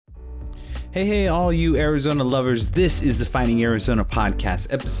Hey, all you Arizona lovers. This is the Finding Arizona podcast,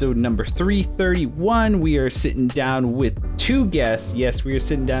 episode number 331. We are sitting down with two guests. Yes, we are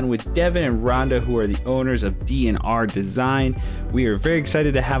sitting down with Devin and Rhonda, who are the owners of D&R Design. We are very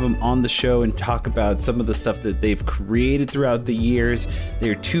excited to have them on the show and talk about some of the stuff that they've created throughout the years. They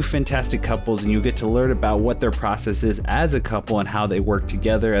are two fantastic couples, and you'll get to learn about what their process is as a couple and how they work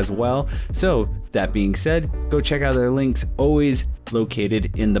together as well. So, that being said, go check out their links, always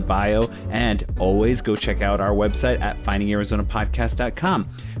located in the bio, and always go check out our website at findingarizonapodcast.com.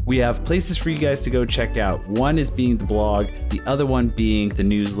 We have places for you guys to go check out. One is being the blog, the other one being the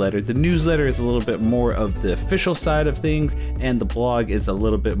newsletter. The newsletter is a little bit more of the official side of things, and the blog is a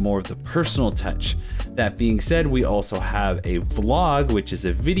little bit more of the personal touch. That being said, we also have a vlog, which is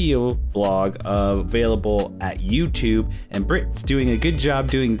a video blog available at YouTube, and Britt's doing a good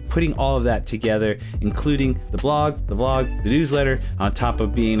job putting all of that together, including the blog, the newsletter, on top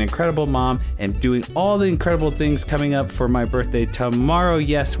of being an incredible mom and doing all the incredible things coming up for my birthday tomorrow.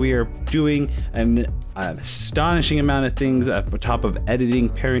 Yes, we are doing an astonishing amount of things on top of editing,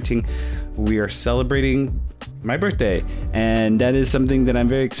 parenting. We are celebrating my birthday, and that is something that I'm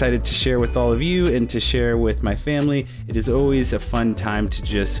very excited to share with all of you and to share with my family. It is always a fun time to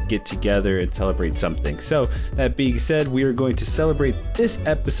just get together and celebrate something. So that being said, we are going to celebrate this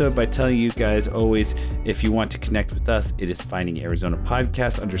episode by telling you guys always, if you want to connect with us, it is Finding Arizona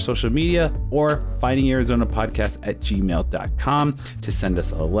Podcast under social media or findingarizonapodcast@gmail.com to send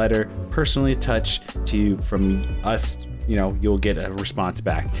us a letter personally touched to from us. You'll get a response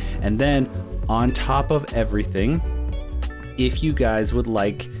back. And then on top of everything, if you guys would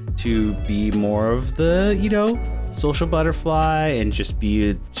like to be more of the, social butterfly and just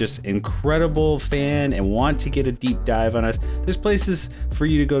be just incredible fan and want to get a deep dive on us, there's places for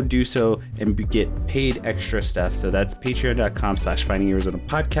you to go do so and get paid extra stuff. So that's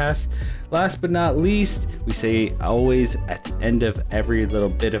patreon.com/findingarizonapodcast. Last but not least, we say always at the end of every little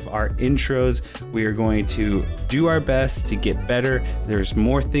bit of our intros, we are going to do our best to get better. There's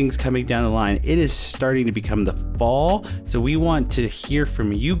more things coming down the line. It is starting to become the fall, so we want to hear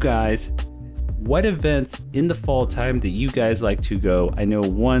from you guys. What events in the fall time that you guys like to go? I know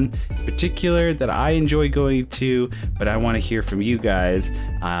one in particular that I enjoy going to, but I want to hear from you guys,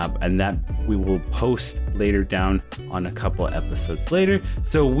 and that we will post later down on a couple episodes later.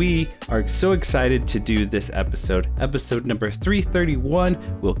 So we are so excited to do this episode number 331.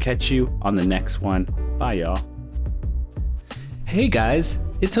 We'll catch you on the next one. Bye, y'all. Hey guys,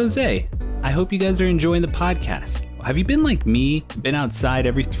 it's Jose. I hope you guys are enjoying the podcast. Have you been like me, been outside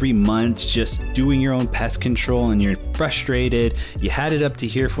every 3 months just doing your own pest control and you're frustrated, you had it up to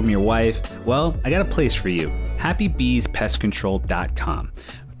here from your wife? Well, I got a place for you, happybeespestcontrol.com.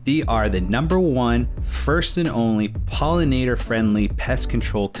 They are the #1, first and only pollinator-friendly pest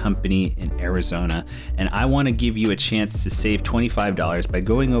control company in Arizona, and I want to give you a chance to save $25 by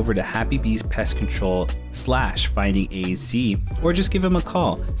going over to Happy Bees Pest Control /FindingAZ, or just give them a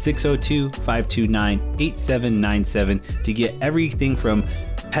call, 602-529-8797, to get everything from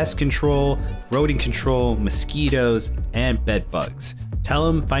pest control, rodent control, mosquitoes, and bed bugs. Tell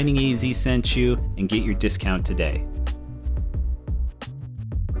them Finding AZ sent you and get your discount today.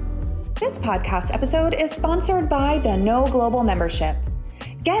 This podcast episode is sponsored by the No Global Membership.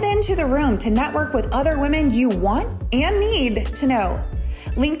 Get into the room to network with other women you want and need to know.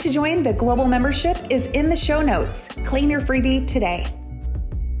 Link to join the Global Membership is in the show notes. Claim your freebie today.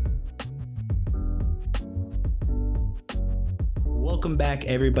 Welcome back,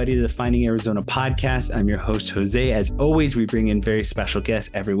 everybody, to the Finding Arizona podcast. I'm your host, Jose. As always, we bring in very special guests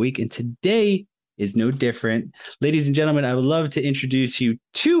every week, and today is no different. Ladies and gentlemen, I would love to introduce you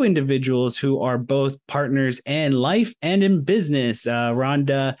two individuals who are both partners in life and in business,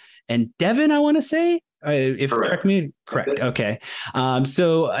 Rhonda and Devin, I want to say. Correct. Okay.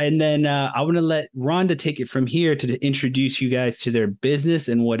 And then I want to let Rhonda take it from here to introduce you guys to their business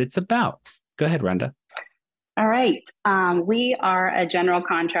and what it's about. Go ahead, Rhonda. All right. We are a general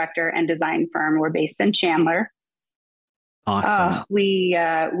contractor and design firm. We're based in Chandler. Awesome. We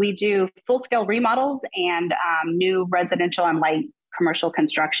do full-scale remodels and new residential and light commercial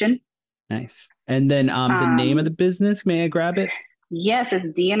construction. Nice. And then the name of the business, may I grab it? Yes, it's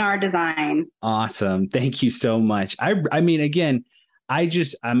D&R Design. Awesome. Thank you so much. I mean, again,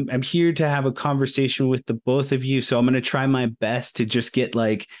 I'm here to have a conversation with the both of you. So I'm going to try my best to just get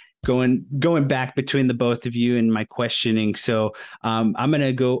like going back between the both of you and my questioning. So I'm going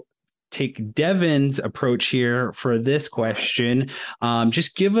to go take Devin's approach here for this question.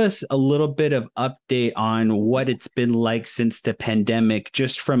 Just give us a little bit of update on what it's been like since the pandemic,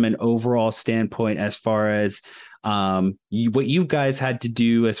 just from an overall standpoint, as far as what you guys had to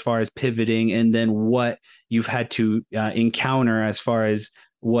do as far as pivoting, and then what you've had to encounter as far as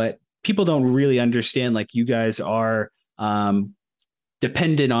what people don't really understand. Like you guys are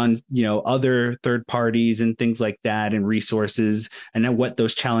dependent on, other third parties and things like that and resources, and then what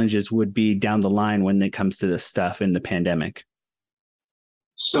those challenges would be down the line when it comes to this stuff in the pandemic.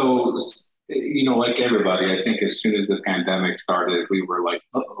 So, like everybody, I think as soon as the pandemic started, we were like,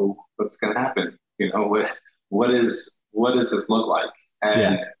 "Uh-oh, what's going to happen? What does this look like?"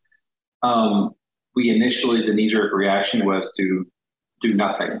 And we initially, the knee-jerk reaction was to do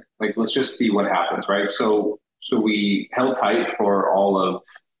nothing. Like, let's just see what happens, right? So we held tight for all of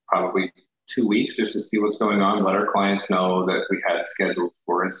probably 2 weeks just to see what's going on, let our clients know that we had scheduled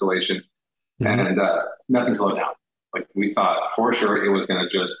for installation, and nothing slowed down. Like we thought for sure it was going to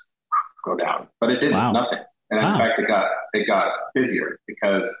just go down, but it didn't. Wow. Nothing. And in fact, it got busier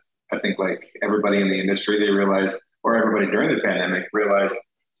because I think like everybody in the industry, they realized, or everybody during the pandemic realized,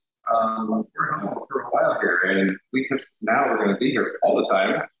 we're home for a while here, and now we're going to be here all the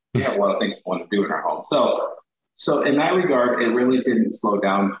time. We have a lot of things we want to do in our home. So in that regard, it really didn't slow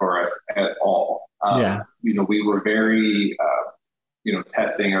down for us at all. We were very,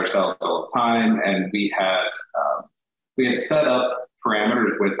 testing ourselves all the time, and we had set up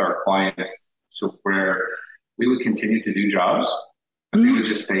parameters with our clients so where we would continue to do jobs, and they would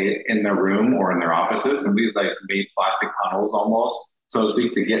just stay in their room or in their offices, and we made plastic tunnels almost, so to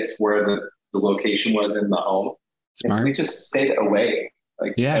speak, to get to where the location was in the home. And so we just stayed away,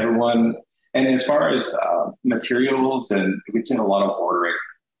 everyone. And as far as materials, and we did a lot of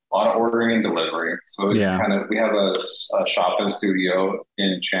ordering and delivering. So we have a shop and studio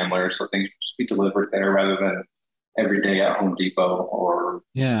in Chandler, so things just be delivered there rather than every day at Home Depot or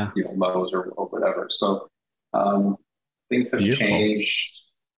Lowe's or whatever. So things have changed.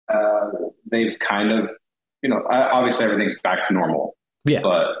 They've kind of, obviously everything's back to normal. Yeah,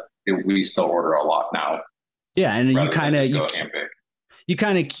 but we still order a lot now. Yeah, and you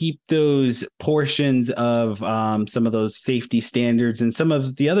kind of keep those portions of some of those safety standards and some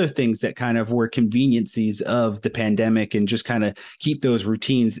of the other things that kind of were conveniencies of the pandemic, and just kind of keep those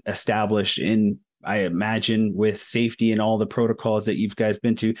routines established in, I imagine, with safety and all the protocols that you've guys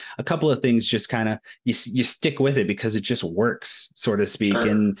been to. A couple of things just kind of you stick with it because it just works, so to speak.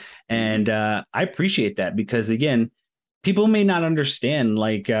 Sure. And I appreciate that, because again, people may not understand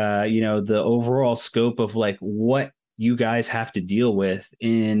the overall scope of what you guys have to deal with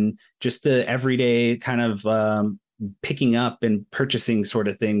in just the everyday kind of picking up and purchasing sort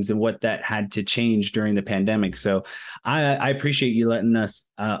of things, and what that had to change during the pandemic. So I appreciate you letting us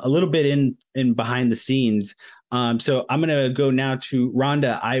a little bit in behind the scenes. So I'm going to go now to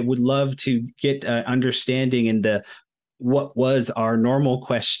Rhonda. I would love to get understanding into what was our normal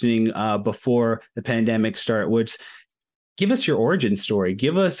questioning before the pandemic started, which give us your origin story.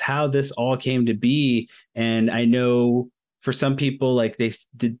 Give us how this all came to be. And I know for some people,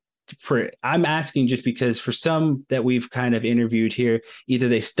 I'm asking just because for some that we've kind of interviewed here, either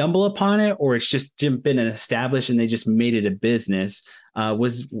they stumble upon it or it's just been an established and they just made it a business.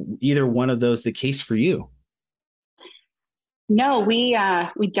 Was either one of those the case for you? No, we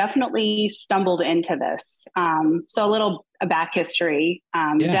definitely stumbled into this. So a little back history.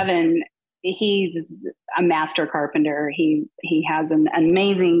 Devin, he's a master carpenter. He has an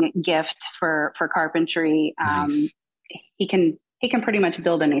amazing gift for carpentry. Nice. He can pretty much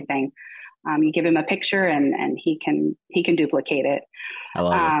build anything. You give him a picture and he can duplicate it. I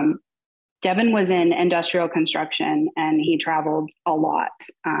love it. Devin was in industrial construction and he traveled a lot.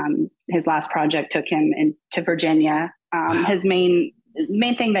 His last project took him to Virginia. His main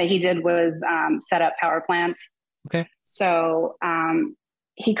thing that he did was set up power plants. Okay. So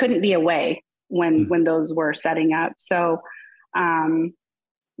he couldn't be away when those were setting up. So the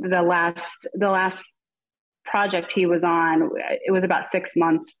last project he was on, it was about 6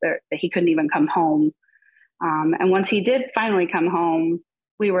 months that he couldn't even come home. And once he did finally come home,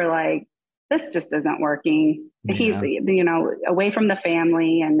 we were like, this just isn't working. Yeah. He's, away from the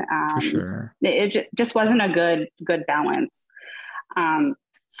family, and for sure. It just wasn't a good balance.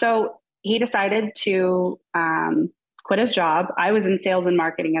 So he decided to quit his job. I was in sales and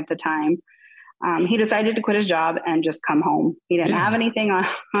marketing at the time. He decided to quit his job and just come home. He didn't have anything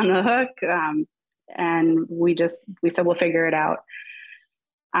on the hook. And we said, we'll figure it out.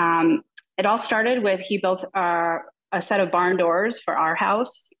 It all started with, he built a set of barn doors for our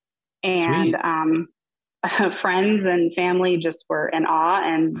house, and friends and family just were in awe,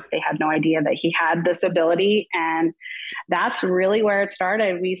 and they had no idea that he had this ability. And that's really where it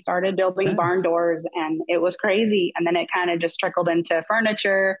started. We started building barn doors, and it was crazy. And then it kind of just trickled into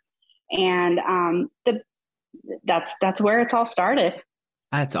furniture. And that's where it's all started.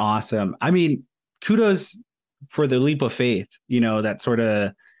 That's awesome. I mean, kudos for the leap of faith, that sort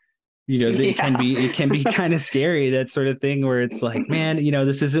of, it can be kind of scary, that sort of thing where it's like, man,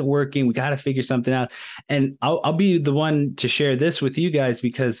 this isn't working. We got to figure something out. And I'll be the one to share this with you guys,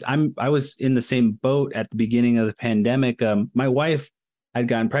 because I was in the same boat at the beginning of the pandemic. My wife had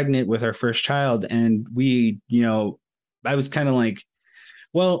gotten pregnant with our first child, and I was kind of like,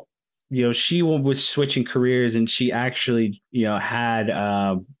 well, she was switching careers, and she actually, had,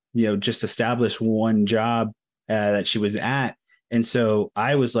 just established one job that she was at. And so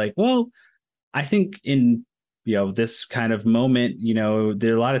I was like, well, I think in, this kind of moment,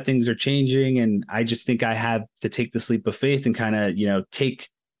 there are a lot of things are changing, and I just think I have to take this leap of faith and kind of, take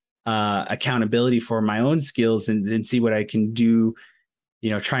accountability for my own skills and see what I can do,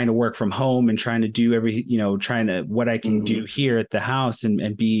 trying to work from home and trying to do what I can do here at the house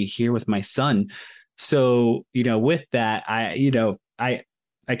and be here with my son. So, with that,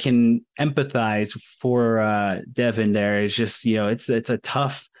 I can empathize for Devin there. It's just, it's a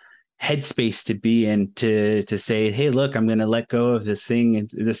tough headspace to be in, to say, hey, look, I'm going to let go of this thing,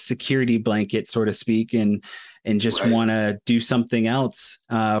 the security blanket, so to speak, and just want to do something else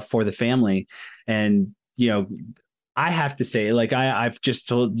for the family. And, I have to say, like, I've just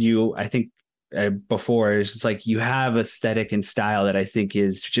told you, I think before, it's just like, you have aesthetic and style that I think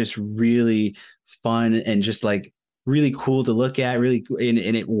is just really fun and just like really cool to look at, really, and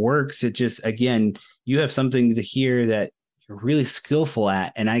it works. It just, again, you have something to hear that you're really skillful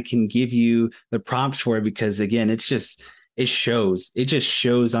at, and I can give you the prompts for it, because again, it just shows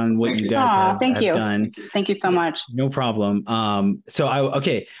on what you guys have done. Thank you so much. No problem. So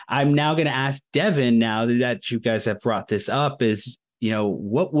I'm now going to ask Devin, now that you guys have brought this up, is,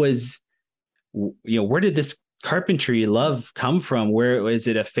 what was, where did this carpentry love come from? Where is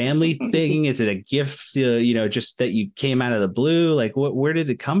it a family thing? Is it a gift, just that you came out of the blue? Like, where did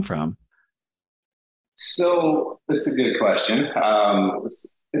it come from? So that's a good question.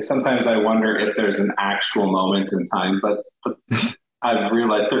 Sometimes I wonder if there's an actual moment in time, but I've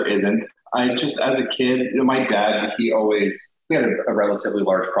realized there isn't. I just, as a kid, my dad, we had a relatively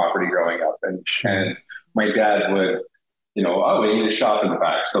large property growing up, and my dad would, we need a shop in the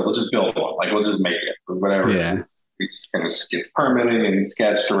back, so we'll just build one. Like, we'll just make it, or whatever. Yeah. We just kind of skipped permitting and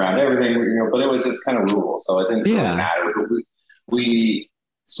sketched around everything, but it was just kind of rural, so it didn't really matter.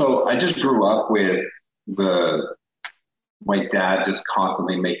 So I just grew up with my dad just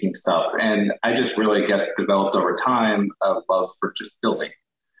constantly making stuff. And I just really, developed over time a love for just building.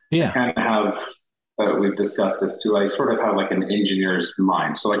 Yeah. I kind of have, we've discussed this too, I sort of have like an engineer's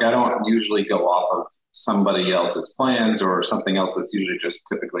mind. So like, I don't usually go off of somebody else's plans or something else that's usually just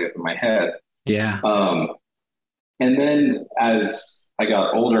typically up in my head. Yeah. And then as I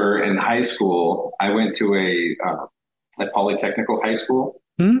got older in high school, I went to a polytechnical high school,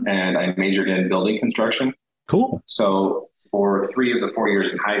 and I majored in building construction. Cool. So for 3 of the 4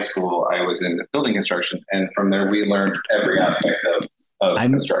 years in high school, I was in building construction. And from there, we learned every aspect of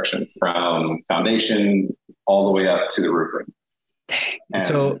construction, from foundation all the way up to the roofing. And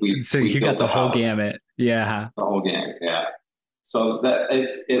so you got the whole gamut. Yeah. The whole gamut. Yeah. So that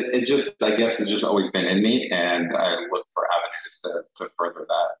it just, I guess, it's just always been in me. And I look for avenues to further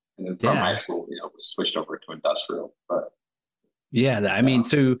that. And then from high school, switched over to industrial. But yeah, I mean,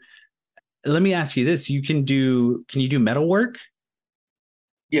 so let me ask you this. Can you do metal work?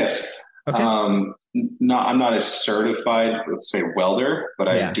 Yes. Okay. I'm not a certified, let's say, welder, but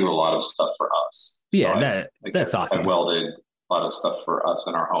I do a lot of stuff for us. Yeah, so that's awesome. I welded a lot of stuff for us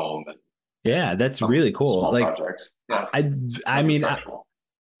in our home. And yeah, that's really cool. Small projects. Yeah. I mean,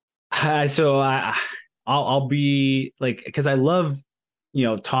 I'll be like, because I love,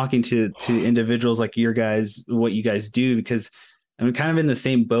 talking to individuals like your guys, what you guys do, because I'm kind of in the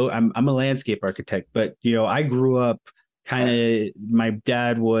same boat. I'm a landscape architect, but I grew up my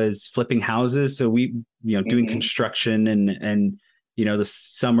dad was flipping houses. So we, doing construction and the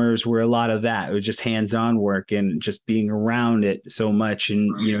summers were a lot of that. It was just hands-on work and just being around it so much.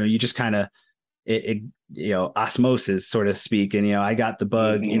 And, you just kind of, osmosis, so to speak. And, I got the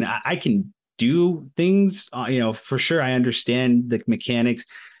bug, and I can do things, for sure. I understand the mechanics.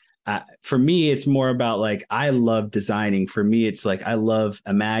 For me, it's more about like, I love designing. For me, it's like, I love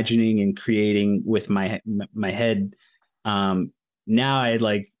imagining and creating with my head. Now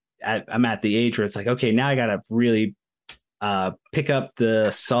I'm at the age where it's like, okay, now I got to really pick up the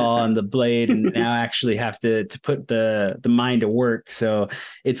saw and the blade, and now actually have to put the mind to work. So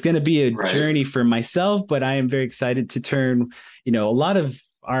it's going to be a journey for myself, but I am very excited to turn, a lot of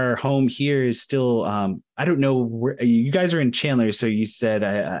our home here is still, I don't know where you guys are in Chandler. So you said,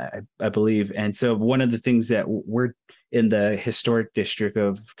 I believe. And so one of the things that we're in the historic district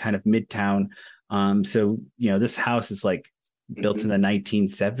of kind of Midtown. So, this house is like built in the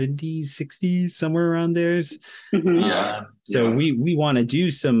 1970s, 60s, somewhere around there. So we want to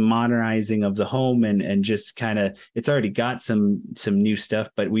do some modernizing of the home and just kind of, it's already got some new stuff,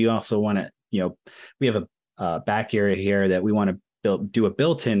 but we also want to, we have a back area here that we want to do a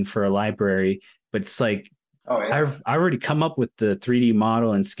built-in for a library, but it's like, I've already come up with the 3D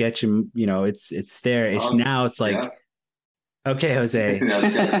model and sketch, and it's there. Now it's like, okay, Jose,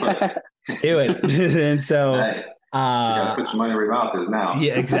 do it. And so you gotta put your money where your mouth is now.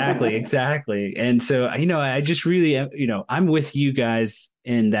 Yeah, exactly. And so, I just really, I'm with you guys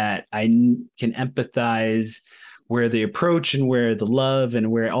in that I can empathize where the approach and where the love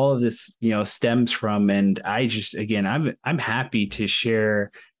and where all of this, stems from. And I just, again, I'm happy to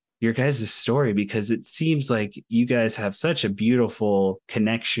share your guys' story, because it seems like you guys have such a beautiful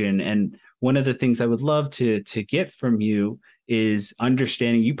connection. And one of the things I would love to get from you is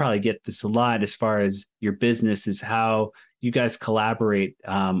understanding, you probably get this a lot as far as your business, is how you guys collaborate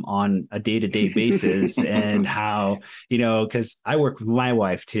on a day-to-day basis and how, because I work with my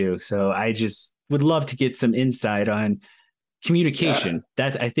wife too. So I just would love to get some insight on communication.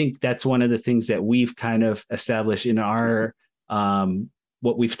 I think that's one of the things that we've kind of established in our,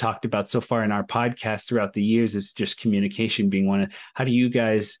 what we've talked about so far in our podcast throughout the years, is just communication being one of, how do you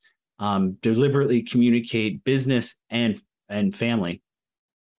guys deliberately communicate business and family?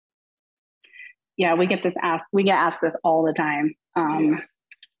 Yeah, we get asked this all the time. And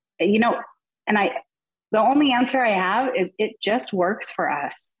the only answer I have is it just works for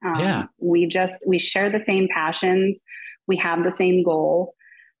us. We share the same passions. We have the same goal.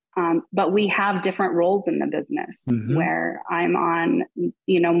 But we have different roles in the business, where I'm on,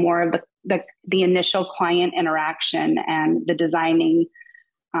 more of the initial client interaction and the designing,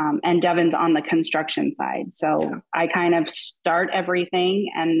 and Devin's on the construction side. So I kind of start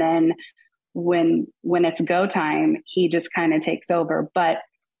everything, and then when it's go time, he just kind of takes over. But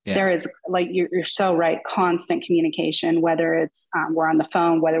there is, like, you're so right, constant communication, whether it's we're on the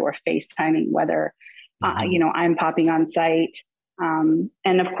phone, whether we're FaceTiming, whether I'm popping on site.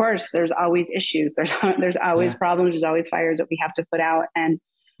 And of course, there's always issues. There's always problems. There's always fires that we have to put out, and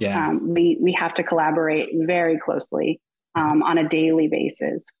we have to collaborate very closely on a daily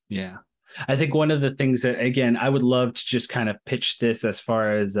basis. Yeah. I think one of the things that, again, I would love to just kind of pitch this as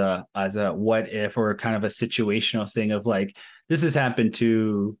far as a what if, or kind of a situational thing of, like, this has happened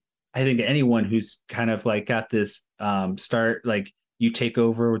to, I think, anyone who's kind of like got this start, like, you take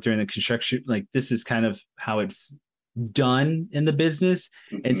over during the construction, like, this is kind of how it's done in the business.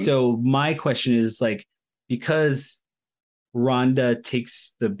 And so my question is, like, because Rhonda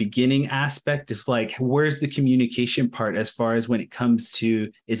takes the beginning aspect, is like, where's the communication part as far as when it comes to,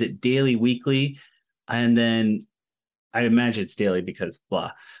 is it daily, weekly? And then I imagine it's daily because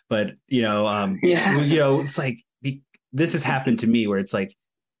blah, but it's like, this has happened to me where it's like,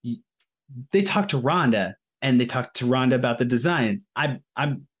 they talk to Rhonda and they talk to Rhonda about the design.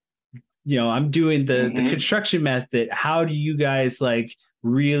 I'm doing the construction method. How do you guys, like,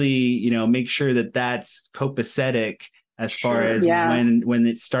 really, make sure that that's copacetic as far as when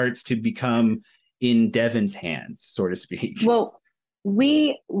it starts to become in Devin's hands, so to speak? Well,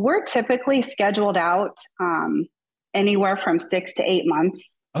 we're typically scheduled out anywhere from 6 to 8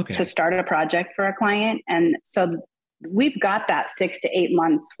 months to start a project for a client. And so we've got that 6 to 8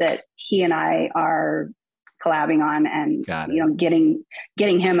 months that he and I are collabing on, and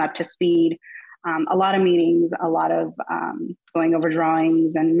getting him up to speed. A lot of meetings, a lot of going over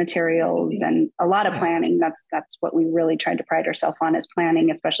drawings and materials, and a lot of planning. That's what we really tried to pride ourselves on, is planning,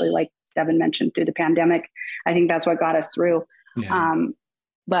 especially like Devin mentioned through the pandemic. I think that's what got us through.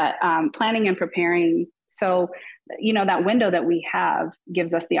 But planning and preparing. So, that window that we have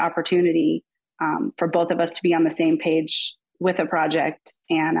gives us the opportunity for both of us to be on the same page with a project.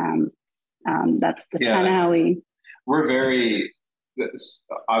 And that's kind of how we're very,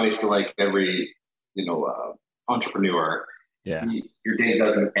 obviously, like every, entrepreneur, your day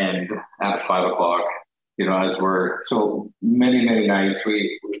doesn't end at 5 o'clock, as we're, so many nights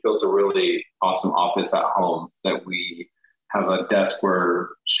we built a really awesome office at home that we have a desk where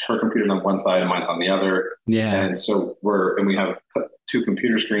her computer's on one side and mine's on the other. And so we have 2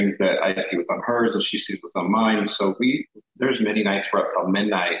 computer screens that I see what's on hers and she sees what's on mine. So there's many nights we're up till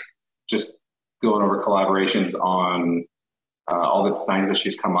midnight just going over collaborations on all the designs that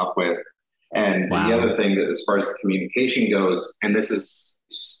she's come up with. And Wow. the other thing that, as far as the communication goes, and this is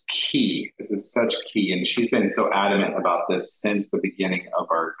key, this is such key, and she's been so adamant about this since the beginning of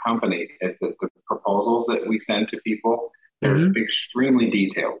our company, is that the proposals that we send to people, they're extremely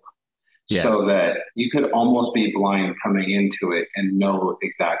detailed. Yeah. So that you could almost be blind coming into it and know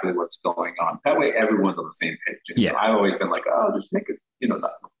exactly what's going on. That way, everyone's on the same page. And Yeah. so I've always been like, oh, just make it,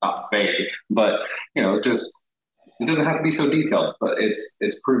 not vague, but just it doesn't have to be so detailed. But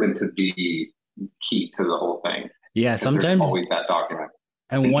it's proven to be key to the whole thing. Yeah. Sometimes there's always that document.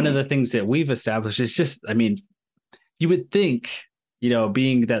 And one of the things that we've established is just, I mean, you would think,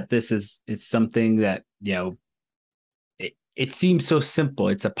 being that it's something that, it seems so simple.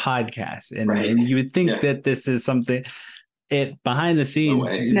 It's a podcast, and you would think that this is something. Behind the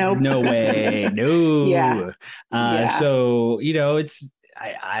scenes, no way, no. Yeah. So it's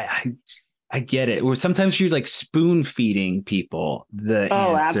I get it. Or sometimes you're like spoon feeding people the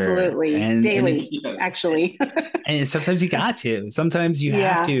answer. Absolutely, and daily, actually. And sometimes you got to. Sometimes you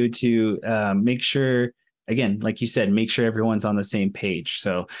have to make sure. Again, like you said, make sure everyone's on the same page.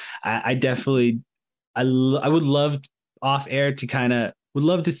 So I definitely, I would love off air to would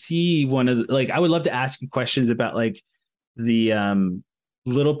love to see I would love to ask you questions about like the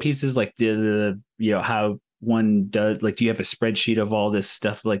little pieces, like the how one does, like, do you have a spreadsheet of all this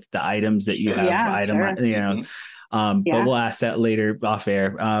stuff, like the items that you have but we'll ask that later off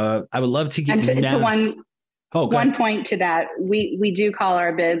air. I would love to get to one point to that. We do call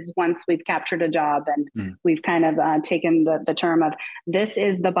our bids once we've captured a job, and we've kind of taken the term of, this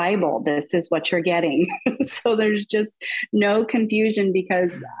is the Bible, this is what you're getting. So there's just no confusion,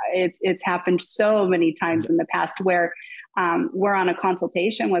 because it's happened so many times in the past where we're on a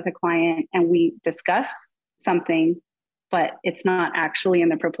consultation with a client and we discuss something, but it's not actually in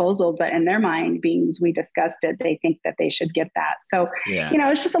the proposal, but in their mind, being we discussed it, they think that they should get that. So,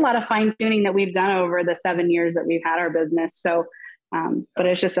 it's just a lot of fine tuning that we've done over the 7 years that we've had our business. So, but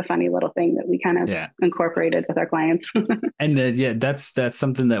it's just a funny little thing that we kind of incorporated with our clients. And that's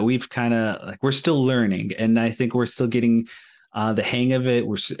something that we've kind of we're still learning. And I think we're still getting the hang of it.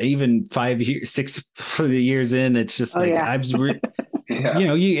 We're even 6 years in. It's just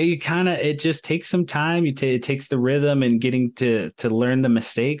you kind of, it just takes some time. It takes the rhythm and getting to learn the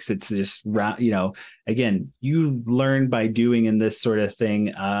mistakes. It's just, again, you learn by doing in this sort of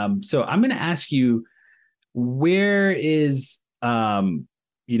thing. So I'm going to ask you, where is,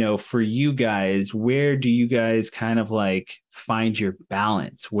 for you guys, where do you guys kind of like find your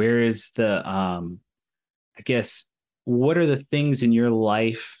balance? Where is the, I guess, what are the things in your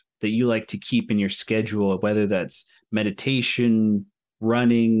life that you like to keep in your schedule, whether that's meditation,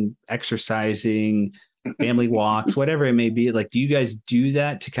 running, exercising, family walks, whatever it may be? Like, do you guys do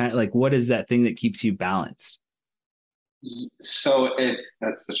that to kind of like, what is that thing that keeps you balanced? So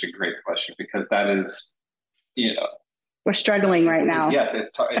that's such a great question, because that is, we're struggling right now. Yes,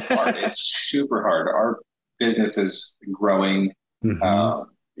 it's hard. It's super hard. Our business is growing.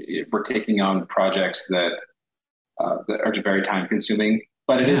 We're taking on projects that are very time consuming,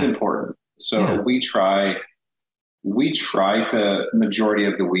 but it is important. So we try to, majority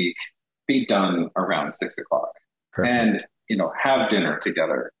of the week, be done around 6 o'clock. Perfect. And, have dinner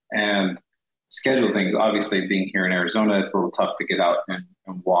together and schedule things. Obviously, being here in Arizona, it's a little tough to get out and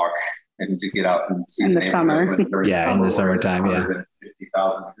walk and to get out and see in the summer. In the summertime,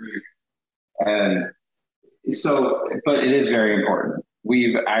 50,000 degrees. And so, but it is very important.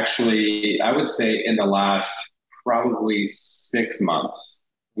 We've actually, I would say, in the last probably 6 months,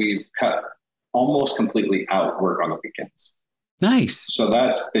 we've cut almost completely out work on the weekends. Nice. So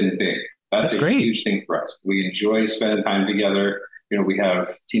that's been big. That's a great. Huge thing for us. We enjoy spending time together. We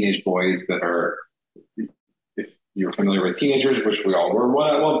have teenage boys that are, if you're familiar with teenagers, which we all were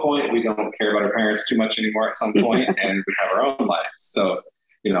at one point, we don't care about our parents too much anymore at some point, and we have our own lives. So,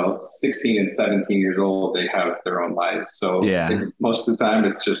 16 and 17 years old, they have their own lives. So most of the time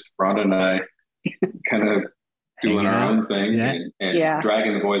it's just Ron and I kind of doing our own thing and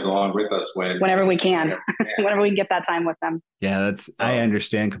dragging the boys along with us whenever we can, whenever we can get that time with them. Yeah, I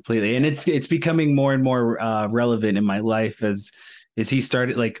understand completely. And it's becoming more and more relevant in my life as he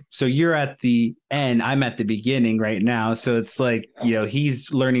started, so you're at the end, I'm at the beginning right now. So it's like,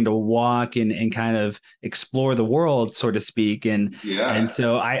 he's learning to walk and kind of explore the world, so to speak. And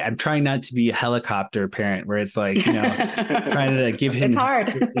so I'm trying not to be a helicopter parent where it's like, trying to give him, it's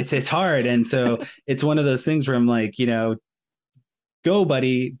hard. It's hard. And so it's one of those things where I'm like, go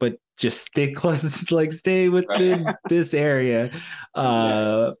buddy, but just stay close, stay within this area.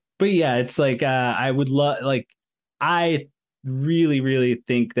 But it's like, I would love, I really, really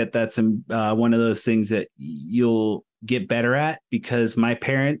think that that's one of those things that you'll get better at, because my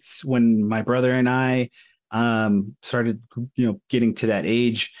parents, when my brother and I started, getting to that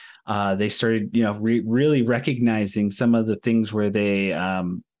age, they started, really recognizing some of the things where they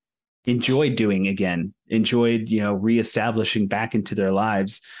enjoyed doing again, enjoyed, reestablishing back into their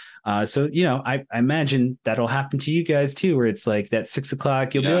lives. So, I imagine that'll happen to you guys too, where it's like that 6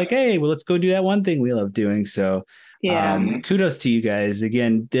 o'clock, you'll be like, hey, well, let's go do that one thing we love doing. So kudos to you guys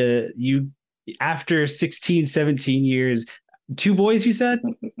again. After 16, 17 years, 2 boys, you said?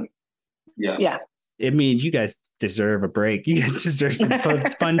 Yeah. I mean, you guys deserve a break. You guys deserve some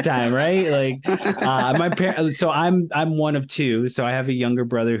fun time, right? Like my parents. So I'm one of 2. So I have a younger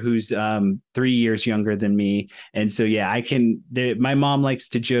brother who's 3 years younger than me, and so yeah, I can. My mom likes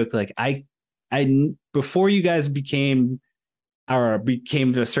to joke like I before you guys became a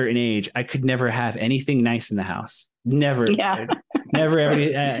certain age, I could never have anything nice in the house. Never. Yeah. Never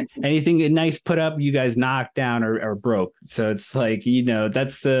anything nice put up, you guys knocked down or broke. So it's like,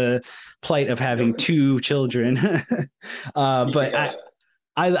 that's the plight of having 2 children. But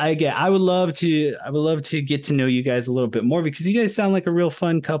I would love to get to know you guys a little bit more, because you guys sound like a real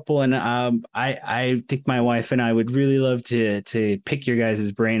fun couple. And I think my wife and I would really love to pick your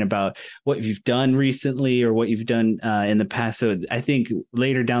guys' brain about what you've done recently or what you've done in the past. So I think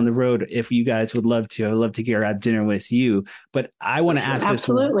later down the road, if you guys would love to, I would love to grab dinner with you. But I want to ask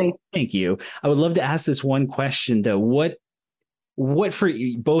Absolutely. Thank you. I would love to ask this one question though. What for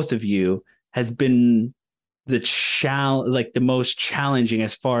both of you has been the most challenging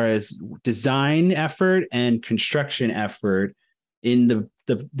as far as design effort and construction effort in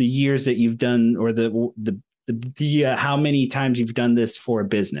the years that you've done, or the how many times you've done this for a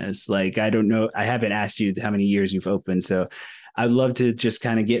business? Like, I don't know, I haven't asked you how many years you've opened, so I'd love to just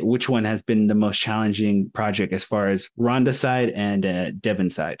kind of get which one has been the most challenging project as far as Rhonda side and Devin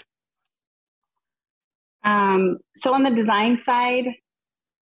side. So on the design side,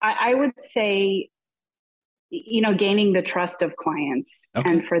 I would say, gaining the trust of clients,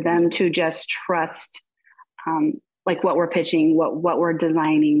 and for them to just trust, like what we're pitching, what we're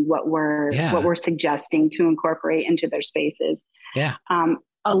designing, what we're suggesting to incorporate into their spaces. Yeah.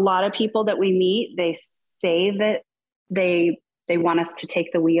 A lot of people that we meet, they say that they want us to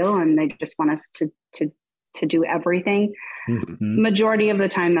take the wheel and they just want us to do everything. Mm-hmm. Majority of the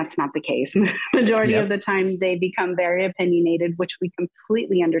time, that's not the case. Majority of the time, they become very opinionated, which we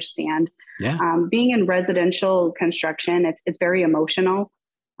completely understand. Yeah. Being in residential construction, it's very emotional.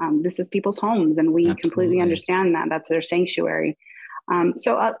 This is people's homes, and we completely understand that. That's their sanctuary.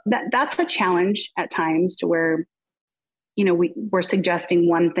 So that's a challenge at times, to where, we're suggesting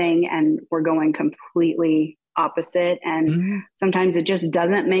one thing and we're going completely opposite. And sometimes it just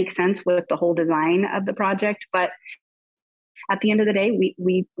doesn't make sense with the whole design of the project. But at the end of the day,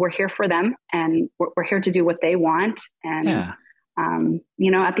 we're here for them, and we're here to do what they want. And,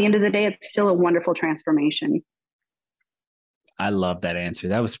 at the end of the day, it's still a wonderful transformation. I love that answer.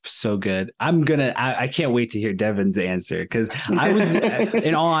 That was so good. I can't wait to hear Devin's answer, because I was,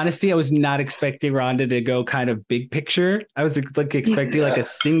 in all honesty, I was not expecting Rhonda to go kind of big picture. I was like expecting like a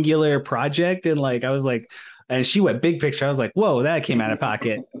singular project, and like, I was like, and she went big picture. I was like, whoa, that came out of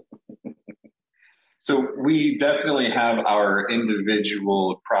pocket. So we definitely have our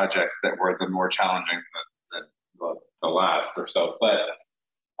individual projects that were the more challenging than the last or so. But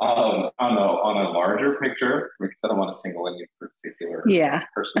on a larger picture, because I don't want to single any particular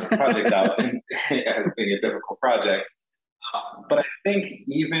person or project out as being a difficult project. But I think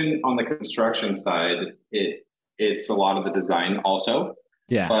even on the construction side, it's a lot of the design also.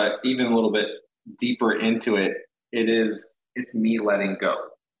 Yeah. But even a little bit deeper into it, it's me letting go.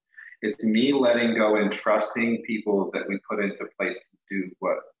 It's me letting go and trusting people that we put into place to do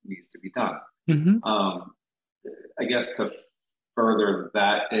what needs to be done. Mm-hmm. I guess to further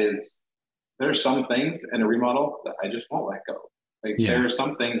that is, there's some things in a remodel that I just won't let go. There are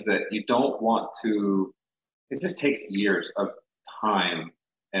some things that you don't want to, it just takes years of time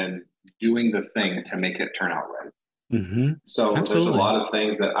and doing the thing to make it turn out right. Mm-hmm. So There's a lot of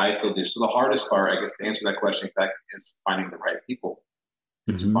things that I still do. So the hardest part, I guess, to answer that question exactly, is finding the right people.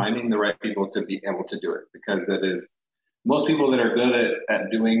 It's finding the right people to be able to do it, because that is, most people that are good at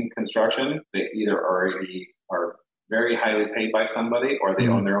doing construction, they either already are very highly paid by somebody, or they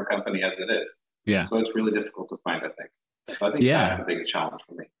own their own company as it is. Yeah. So it's really difficult to find, I think. So I think that's the biggest challenge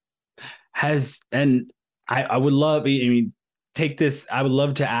for me. I would love, I would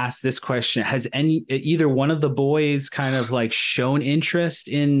love to ask this question. Has either one of the boys kind of like shown interest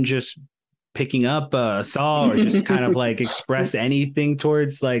in just picking up a saw, or just kind of like express anything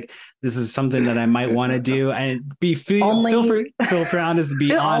towards like, this is something that I might want to do? And feel free honest to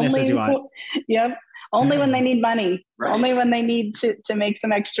be honest as you want. Yep. only when they need money, Right. only when they need to make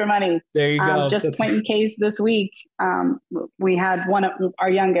some extra money. There you go. Just That's- point in case this week, we had one of our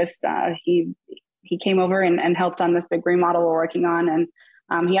youngest, he came over and helped on this big remodel we're working on.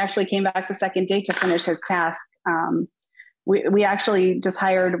 And he actually came back the second day to finish his task. We actually just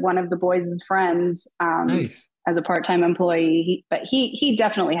hired one of the boys' friends nice. as a part-time employee, but he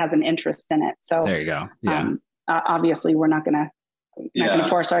definitely has an interest in it. So There you go. Yeah. Obviously we're not going to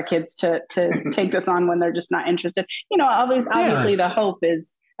force our kids to take this on when they're just not interested. Obviously the hope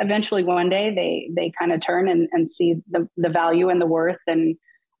is eventually one day they kind of turn and see the value and the worth and,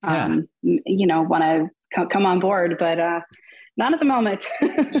 want to come on board, but not at the moment.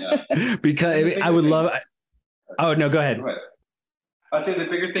 Because I would love. Oh, no, go ahead. I'd say the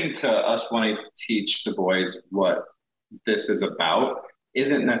bigger thing to us wanting to teach the boys what this is about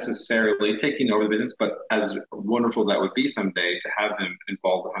isn't necessarily taking over the business, but as wonderful that would be someday to have them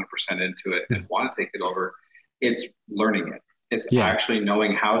involved 100% into it and want to take it over, it's learning it. It's actually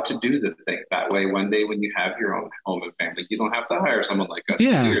knowing how to do the thing. That way, one day when you have your own home and family, you don't have to hire someone like us to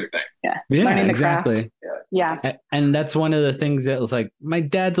do your thing. Yeah, exactly. Yeah. And that's one of the things that was like, my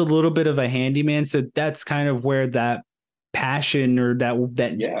dad's a little bit of a handyman. So that's kind of where that passion or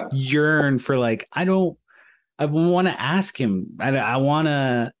that yearn for like, I want to ask him. I want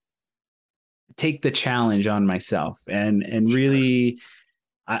to take the challenge on myself and really,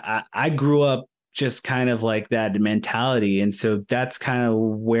 I grew up just kind of like that mentality. And so that's kind of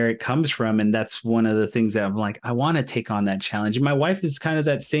where it comes from. And that's one of the things that I'm like, I want to take on that challenge. And my wife is kind of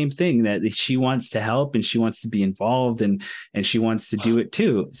that same thing, that she wants to help and she wants to be involved and she wants to do it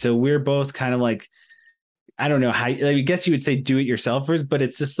too. So we're both kind of like, I don't know how, I guess you would say do it yourselfers, but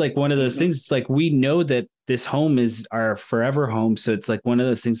it's just like one of those things. It's like, we know that this home is our forever home. So it's like one of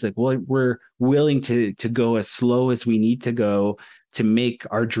those things like, well, we're willing to go as slow as we need to go to make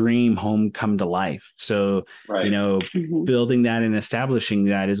our dream home come to life. So, building that and establishing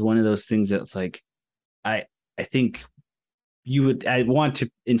that is one of those things that's like, I think I want to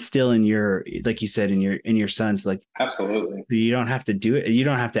instill in your, like you said, in your sons, like, absolutely, you don't have to do it. You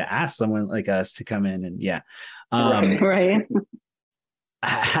don't have to ask someone like us to come in and right.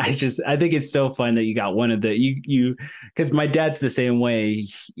 I think it's so fun that you got one of the, because my dad's the same way.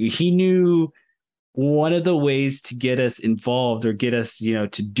 He knew one of the ways to get us involved or get us, to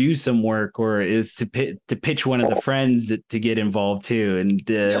do some work, or is to pitch one of the friends to get involved too, and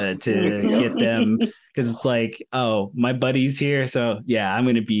to get them, because it's like, oh, my buddy's here, so yeah, I'm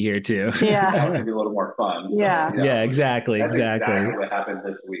going to be here too. Yeah, it's going to be a little more fun. So, yeah, exactly. That's exactly what happened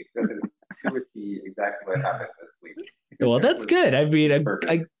this week. That is exactly what happened this week. Well, that's good. I mean,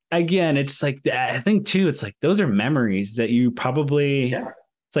 again, it's like, I think too, it's like those are memories that you probably. Yeah.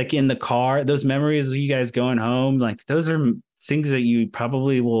 It's like in the car, those memories of you guys going home, like those are things that you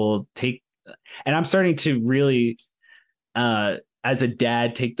probably will take. And I'm starting to really, as a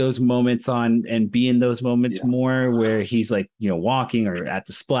dad, take those moments on and be in those moments more, where he's like, walking or at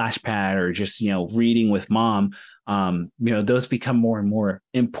the splash pad or just, reading with mom. Those become more and more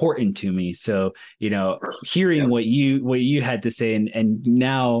important to me. So, hearing what you had to say and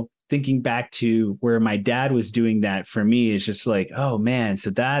now thinking back to where my dad was doing that for me is just like, oh man. So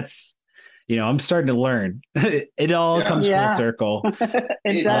that's, I'm starting to learn. It all comes full circle.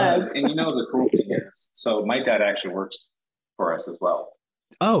 It does. And the cool thing is, so my dad actually works for us as well.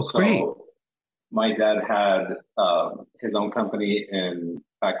 Oh, great. My dad had his own company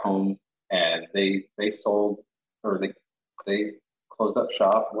back home, and they sold, or they closed up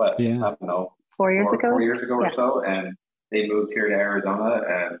shop. I don't know, 4 years ago. 4 years ago or so, and they moved here to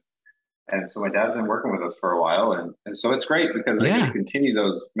Arizona, and so my dad's been working with us for a while, and so it's great because I get to continue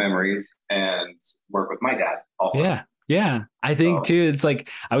those memories and work with my dad also. Yeah. I think too, it's like,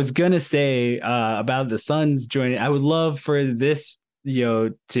 I was going to say about the sons joining. I would love for this,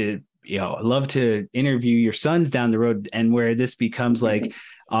 I'd love to interview your sons down the road, and where this becomes like,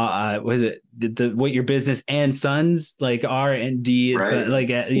 was it what your business and sons like R&D, right. Like,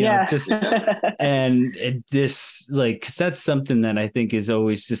 and this, like, 'cause that's something that I think is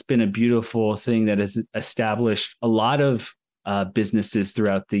always just been a beautiful thing that has established a lot of businesses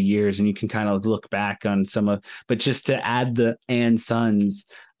throughout the years. And you can kind of look back on but just to add the and sons,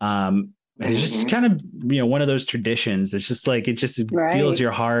 it's just kind of, one of those traditions. It's just like, it just feels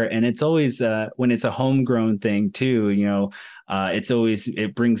your heart. And it's always, when it's a homegrown thing too,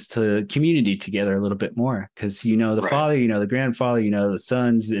 it brings the community together a little bit more. Cause the father, the grandfather, the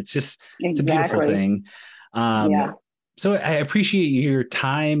sons, it's just, it's a beautiful thing. So I appreciate your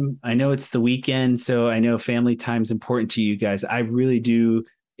time. I know it's the weekend, so I know family time is important to you guys. I really do.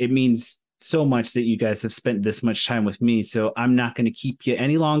 It means so much that you guys have spent this much time with me. So I'm not going to keep you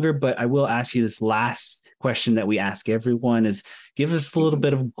any longer, but I will ask you this last question that we ask everyone is give us a little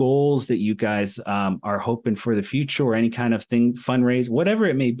bit of goals that you guys are hoping for the future, or any kind of thing, fundraise, whatever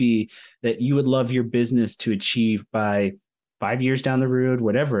it may be that you would love your business to achieve by 5 years down the road,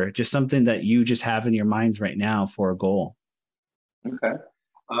 whatever, just something that you just have in your minds right now for a goal. Okay.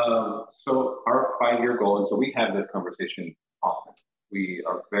 So our 5-year goal, and so we have this conversation often. We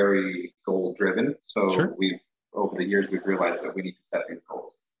are very goal driven. So Sure. over the years, we've realized that we need to set these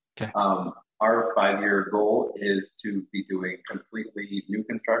goals. Okay. Our 5-year goal is to be doing completely new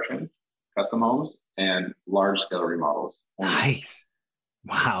construction, custom homes, and large scale remodels. Nice.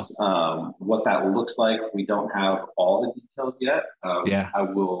 Wow. What that looks like, we don't have all the details yet. Yeah. I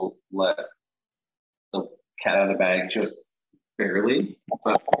will let the cat out of the bag just barely,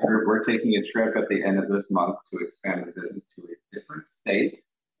 but we're taking a trip at the end of this month to expand the business to a different state.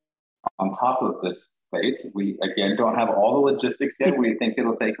 On top of this state, we again don't have all the logistics yet. We think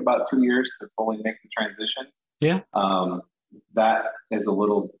it'll take about 2 years to fully make the transition. Yeah. That is a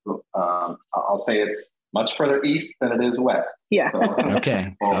little, I'll say it's much further east than it is west. Yeah. So,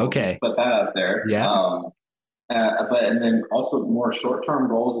 Okay. Okay. Put that out there. Yeah. And then also more short-term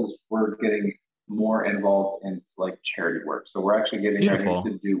goals is we're getting more involved in like charity work. So we're actually getting ready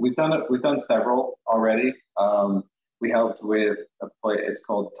to do. We've done several already. We helped with a play. It's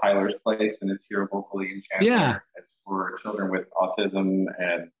called Tyler's Place, and it's here locally in Chandler. Yeah. It's for children with autism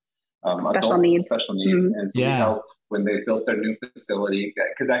and Special needs. Mm-hmm. And so we helped when they built their new facility,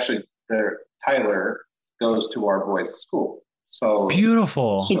 because actually Tyler goes to our boys' school. So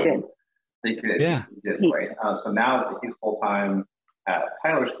beautiful. He did. They did. Yeah. He did, right. So now he's full time at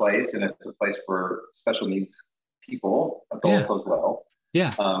Tyler's Place, and it's a place for special needs people, adults as well.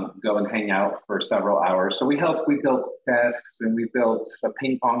 Yeah. Go and hang out for several hours. So we built desks, and we built a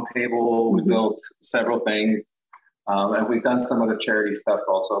ping pong table. We built several things. And we've done some other charity stuff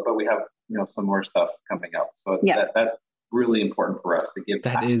also, but we have, some more stuff coming up. So that's really important for us to give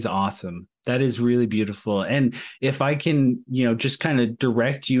back. That is awesome. That is really beautiful. And if I can, just kind of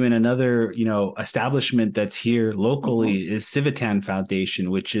direct you in another, establishment that's here locally is Civitan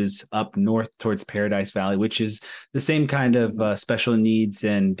Foundation, which is up north towards Paradise Valley, which is the same kind of special needs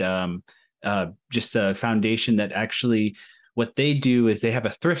and just a foundation that actually what they do is they have a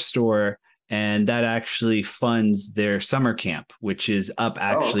thrift store, and that actually funds their summer camp, which is up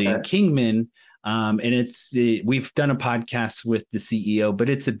actually in Kingman. And we've done a podcast with the CEO, but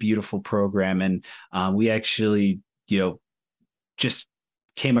it's a beautiful program. And we actually, just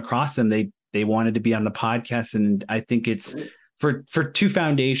came across them. They wanted to be on the podcast. And I think it's for two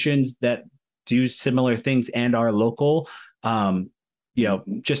foundations that do similar things and are local,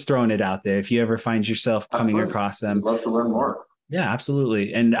 just throwing it out there. If you ever find yourself coming across them. I'd love to learn more. Yeah,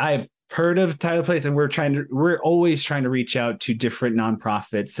 absolutely. And I've heard of Tyler Place, and we're always trying to reach out to different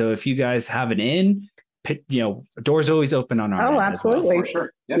nonprofits. So if you guys have an doors always open on our end. Absolutely. For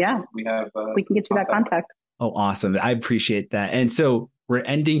sure. Yeah. We have we can get you that contact. Oh, awesome. I appreciate that. And so we're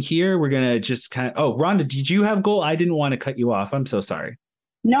ending here. We're gonna just Rhonda, did you have a goal? I didn't want to cut you off. I'm so sorry.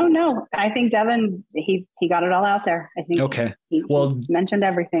 No. I think Devin, he got it all out there. I think he mentioned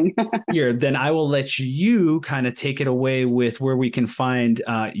everything. Here, then I will let you kind of take it away with where we can find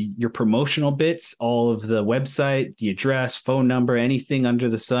your promotional bits, all of the website, the address, phone number, anything under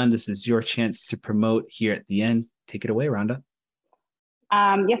the sun. This is your chance to promote here at the end. Take it away, Rhonda.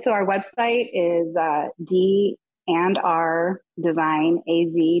 So our website is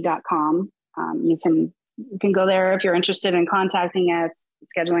d&rdesignaz.com. You can go there if you're interested in contacting us,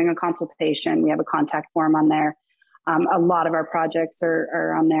 scheduling a consultation. We have a contact form on there. A lot of our projects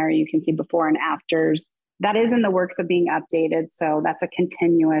are on there. You can see before and afters. That is in the works of being updated. So that's a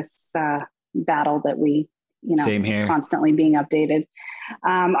continuous battle that we, is constantly being updated.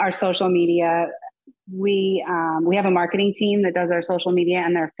 Our social media, we have a marketing team that does our social media,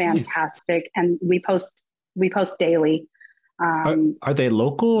 and they're fantastic. Nice. And we post daily. Are they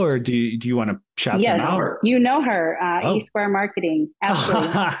local, or do you want to shout them out? You know her, E-Square Marketing, Ashley.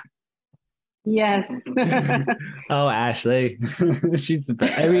 Yes. Oh, Ashley. She's the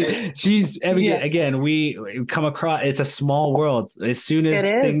best. Again, we come across, it's a small world. As soon as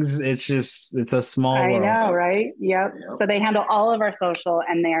it's a small world. I know, right? Yep. So they handle all of our social,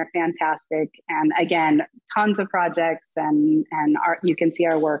 and they are fantastic. And again, tons of projects, and you can see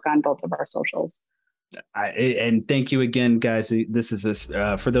our work on both of our socials. And thank you again, guys. This is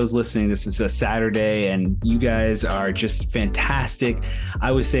for those listening. This is a Saturday, and you guys are just fantastic.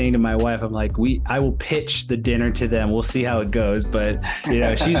 I was saying to my wife, I'm like, I will pitch the dinner to them. We'll see how it goes. But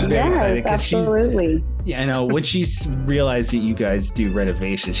she's very excited because absolutely. When she's realized that you guys do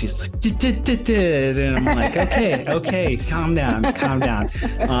renovation, she's like, and I'm like, okay, calm down.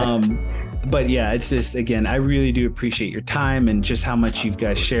 But yeah, it's just, again, I really do appreciate your time and just how much you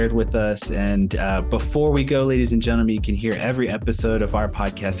guys shared with us. And before we go, ladies and gentlemen, you can hear every episode of our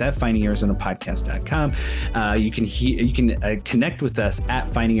podcast at findingarizonapodcast.com. You can connect with us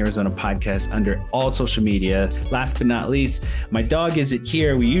at Finding Arizona Podcast under all social media. Last but not least, my dog isn't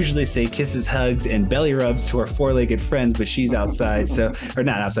here. We usually say kisses, hugs, and belly rubs to our four-legged friends, but she's outside. Or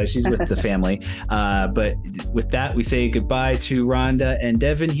not outside, she's with the family. But with that, we say goodbye to Rhonda and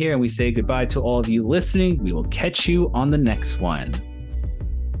Devin here, and we say goodbye to all of you listening. We will catch you on the next one.